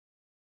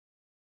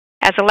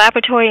As a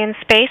laboratory in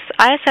space,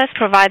 ISS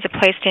provides a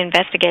place to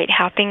investigate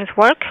how things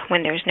work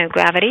when there's no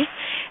gravity,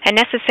 a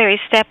necessary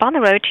step on the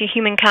road to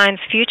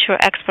humankind's future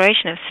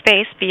exploration of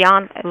space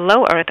beyond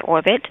low Earth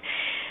orbit.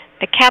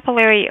 The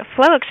Capillary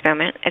Flow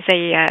Experiment is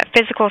a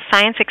physical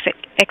science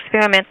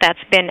experiment that's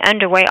been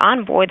underway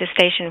on board the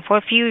station for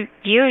a few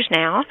years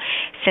now,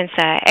 since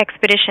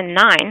Expedition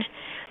 9.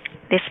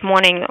 This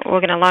morning, we're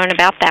going to learn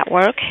about that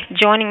work.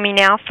 Joining me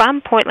now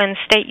from Portland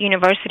State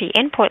University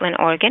in Portland,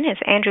 Oregon, is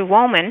Andrew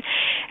Wollman,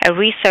 a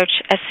research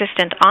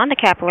assistant on the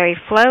Capillary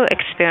Flow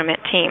Experiment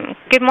team.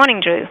 Good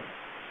morning, Drew.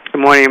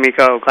 Good morning,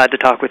 Amiko. Glad to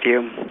talk with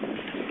you.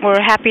 We're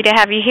happy to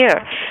have you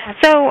here.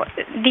 So,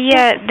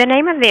 the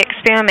name of the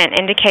experiment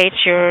indicates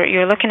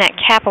you're looking at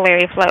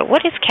capillary flow.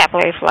 What is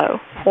capillary flow,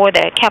 or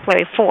the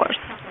capillary force?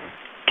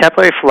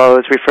 Capillary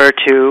flows refer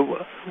to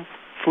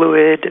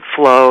fluid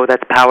flow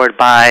that's powered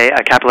by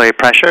a capillary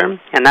pressure,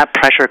 and that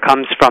pressure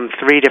comes from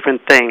three different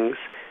things.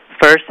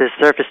 First is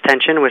surface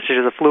tension, which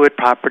is a fluid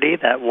property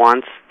that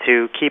wants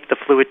to keep the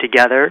fluid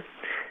together.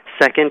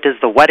 Second is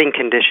the wetting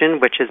condition,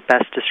 which is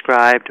best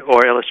described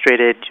or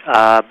illustrated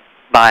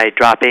by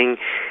dropping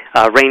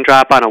a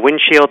raindrop on a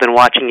windshield and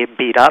watching it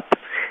beat up,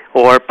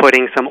 or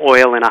putting some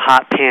oil in a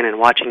hot pan and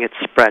watching it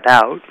spread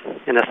out.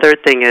 And the third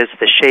thing is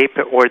the shape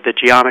or the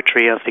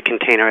geometry of the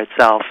container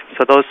itself.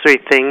 So those three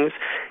things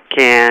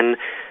can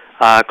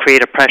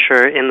create a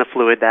pressure in the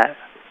fluid that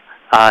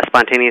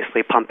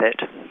spontaneously pump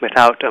it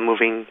without a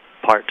moving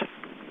part.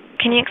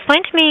 Can you explain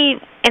to me,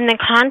 in the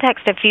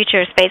context of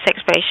future space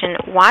exploration,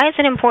 why is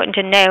it important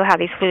to know how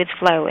these fluids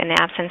flow in the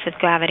absence of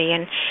gravity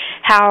and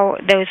how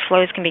those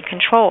flows can be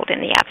controlled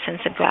in the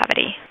absence of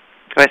gravity?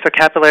 All right, so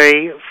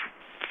capillary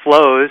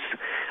flows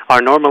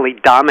are normally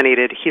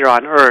dominated here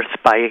on Earth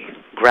by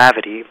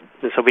gravity,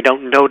 and so we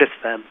don't notice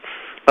them.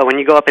 But when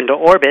you go up into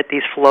orbit,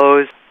 these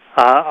flows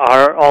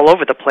are all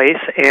over the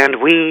place,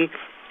 and we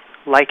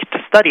like to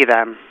study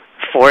them.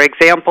 For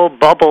example,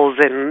 bubbles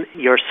in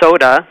your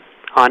soda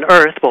on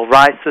Earth will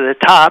rise to the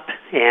top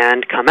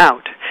and come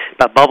out.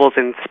 But bubbles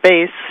in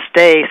space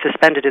stay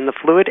suspended in the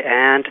fluid,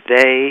 and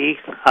they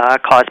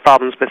cause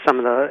problems with some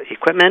of the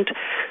equipment.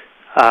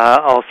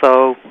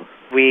 Also,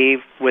 we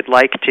would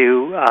like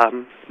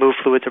to move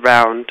fluids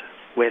around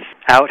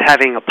without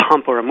having a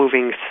pump or a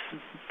moving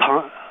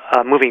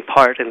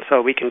part, and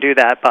so we can do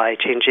that by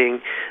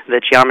changing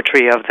the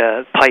geometry of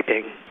the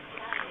piping.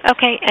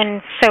 Okay,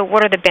 and so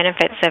what are the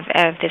benefits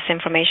of this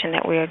information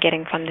that we are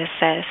getting from this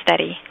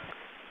study?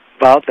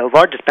 Well, the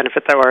largest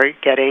benefit that we're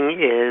getting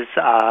is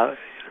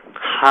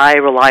high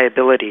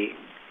reliability.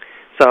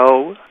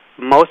 So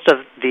most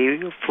of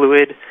the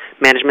fluid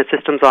management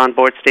systems on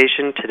board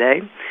station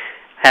today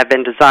have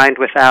been designed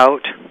without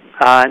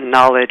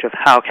knowledge of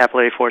how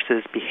capillary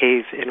forces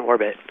behave in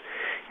orbit.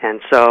 And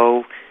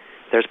so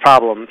there's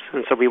problems,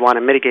 and so we want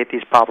to mitigate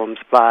these problems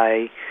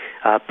by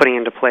putting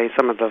into place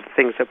some of the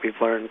things that we've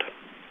learned.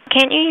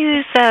 Can't you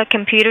use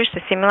computers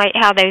to simulate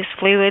how those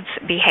fluids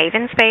behave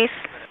in space?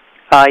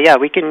 Yeah,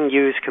 we can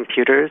use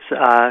computers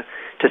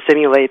to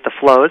simulate the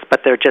flows,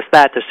 but they're just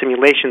that. They're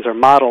simulations or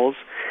models.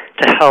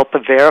 To help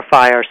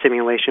verify our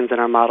simulations and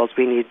our models,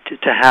 we need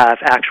to have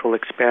actual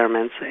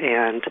experiments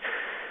and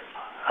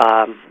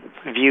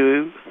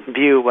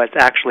view what's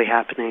actually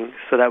happening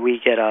so that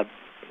we get a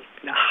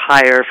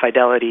higher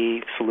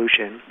fidelity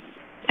solution.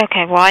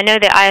 Okay, well, I know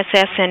that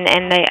ISS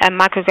and the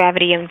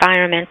microgravity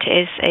environment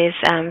is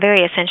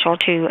very essential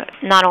to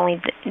not only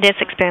this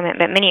experiment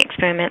but many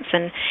experiments,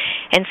 and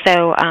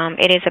so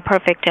it is a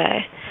perfect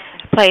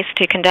place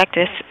to conduct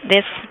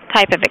this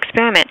type of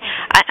experiment.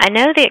 I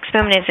know the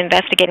experiment is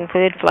investigating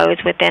fluid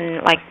flows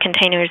within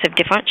containers of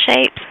different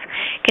shapes.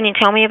 Can you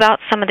tell me about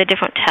some of the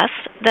different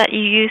tests that you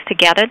use to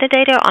gather the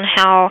data on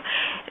how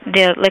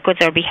the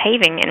liquids are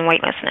behaving in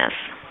weightlessness?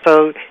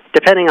 So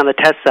depending on the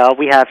test cell,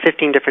 we have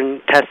 15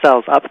 different test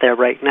cells up there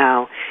right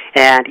now,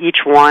 and each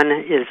one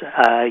is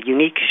a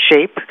unique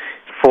shape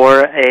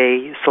for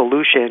a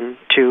solution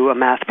to a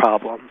math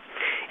problem.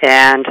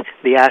 And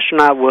the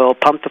astronaut will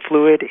pump the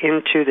fluid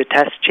into the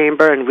test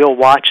chamber, and we'll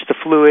watch the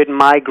fluid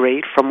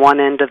migrate from one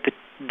end of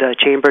the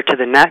chamber to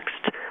the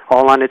next,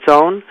 all on its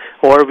own,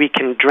 or we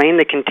can drain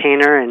the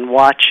container and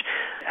watch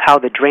how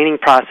the draining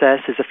process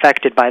is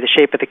affected by the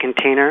shape of the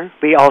container.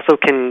 We also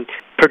can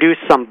produce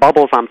some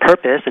bubbles on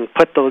purpose and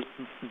put those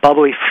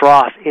bubbly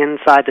froth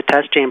inside the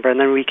test chamber, and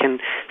then we can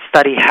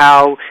study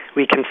how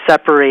we can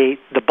separate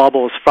the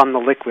bubbles from the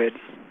liquid.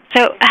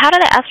 So how do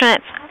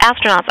the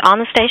astronauts on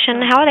the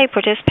station, how are they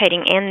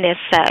participating in this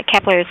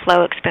capillary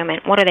flow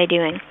experiment? What are they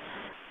doing?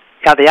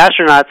 Yeah, the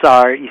astronauts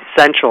are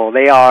essential.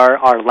 They are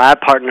our lab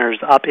partners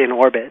up in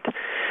orbit.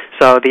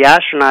 So the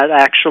astronaut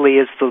actually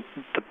is the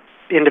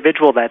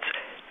individual that's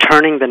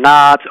turning the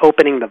knobs,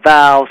 opening the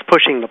valves,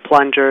 pushing the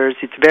plungers.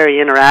 It's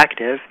very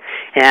interactive,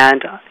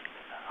 and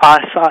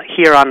us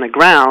here on the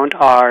ground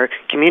are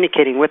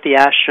communicating with the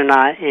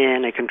astronaut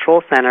in a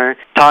control center,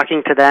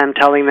 talking to them,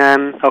 telling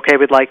them, okay,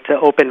 we'd like to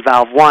open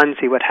valve 1,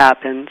 see what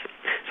happens.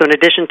 So in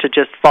addition to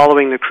just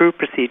following the crew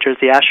procedures,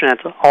 the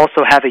astronauts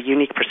also have a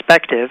unique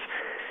perspective,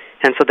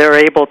 and so they're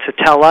able to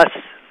tell us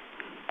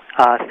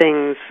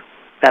things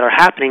that are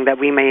happening that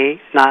we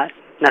may not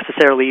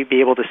necessarily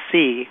be able to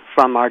see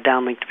from our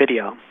downlinked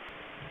video.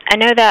 I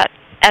know that,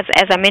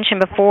 as I mentioned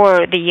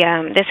before,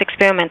 this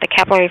experiment, the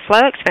Capillary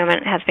Flow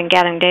Experiment, has been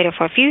gathering data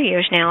for a few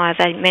years now, as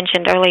I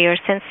mentioned earlier,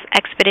 since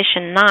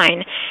Expedition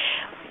 9.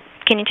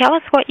 Can you tell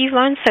us what you've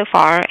learned so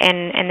far,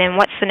 and then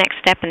what's the next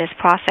step in this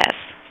process?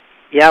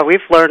 Yeah,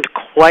 we've learned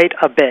quite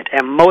a bit,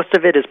 and most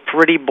of it is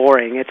pretty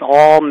boring. It's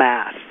all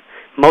math.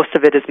 Most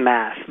of it is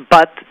math,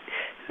 but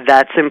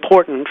that's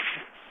important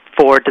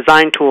for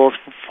design tools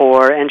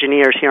for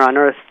engineers here on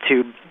Earth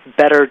to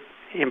better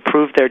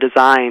improve their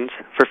designs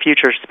for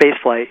future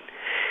spaceflight.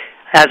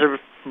 As a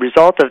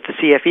result of the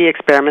CFE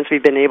experiments,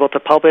 we've been able to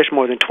publish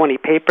more than 20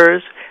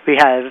 papers. We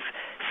have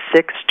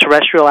 6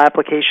 terrestrial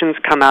applications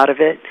come out of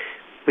it.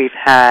 We've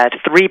had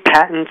 3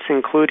 patents,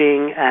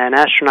 including an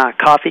astronaut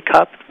coffee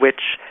cup,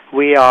 which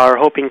we are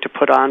hoping to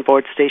put on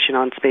board station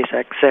on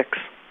SpaceX 6.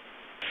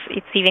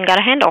 It's even got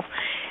a handle.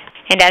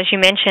 And as you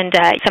mentioned,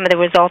 some of the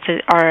results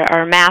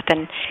are math,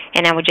 and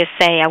I would just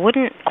say I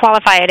wouldn't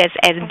qualify it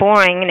as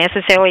boring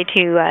necessarily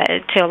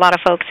to a lot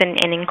of folks,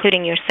 and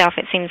including yourself.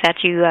 It seems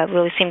that you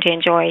really seem to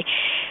enjoy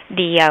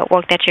the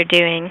work that you're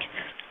doing.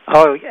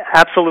 Oh,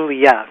 absolutely,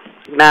 yeah.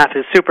 Math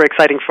is super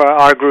exciting for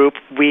our group.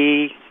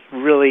 We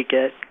really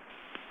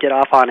get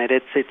off on it.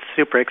 It's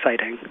super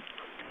exciting.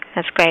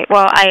 That's great.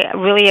 Well, I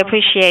really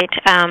appreciate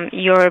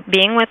your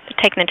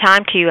taking the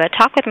time to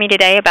talk with me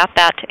today about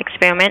that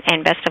experiment,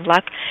 and best of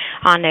luck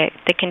on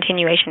the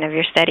continuation of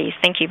your studies.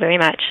 Thank you very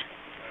much.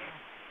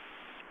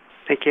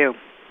 Thank you.